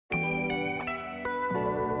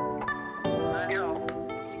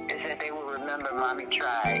remember Mommy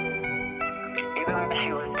tried. Even when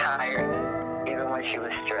she was tired, even when she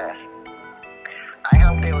was stressed. I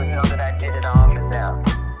hope they would know that I did it all for them.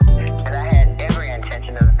 That I had every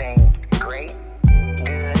intention of being great,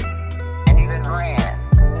 good, and even grand.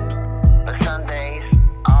 But some days,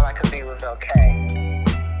 all I could be was okay.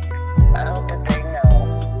 I hope that they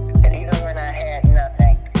know that even when I had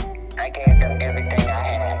nothing, I gave them everything I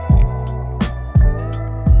had.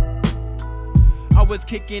 I was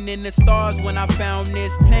kicking in the stars when I found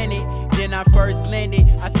this planet. Then I first landed.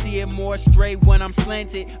 I see it more straight when I'm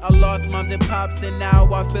slanted. I lost moms and pops and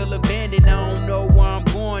now I feel abandoned. I don't know where I'm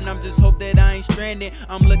going, I'm just hope that I ain't stranded.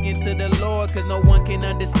 I'm looking to the Lord cause no one can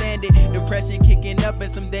understand it. Depression kicking up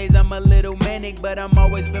and some days I'm a little manic. But I'm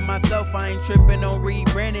always been myself, I ain't tripping on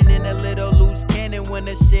rebranding. And a little loose cannon when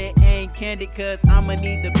the shit ain't candid. Cause I'ma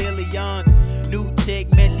need the billions. New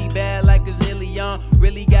chick, man, she bad like a zillion.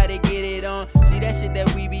 Really gotta get it on. See that shit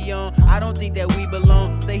that we be on. I don't think that we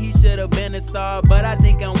belong. Say he should've been a star, but I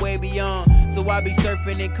think I'm way beyond. So I be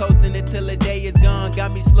surfing and coasting until the day is gone.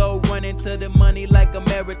 Got me slow running to the money like a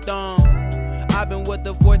marathon. I've been with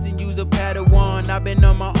the force and use a Padawan. I've been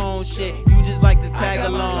on my own shit, you just like to tag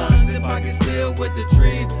along. My lungs and pockets filled with the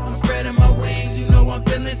trees. I'm spreading my wings, you know I'm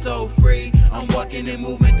feeling so free. I'm walking and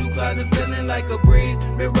moving through clouds and feeling like a breeze.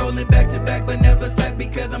 Been rolling back to back but never slack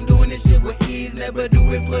because I'm doing this shit with ease. Never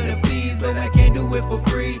do it for the fees, but I can't do it for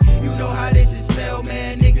free. You know how this shit smell,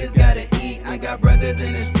 man, niggas gotta eat. I got brothers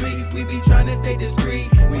in the streets, we be trying to stay discreet.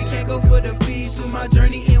 We can't go for the fees, so my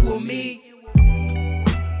journey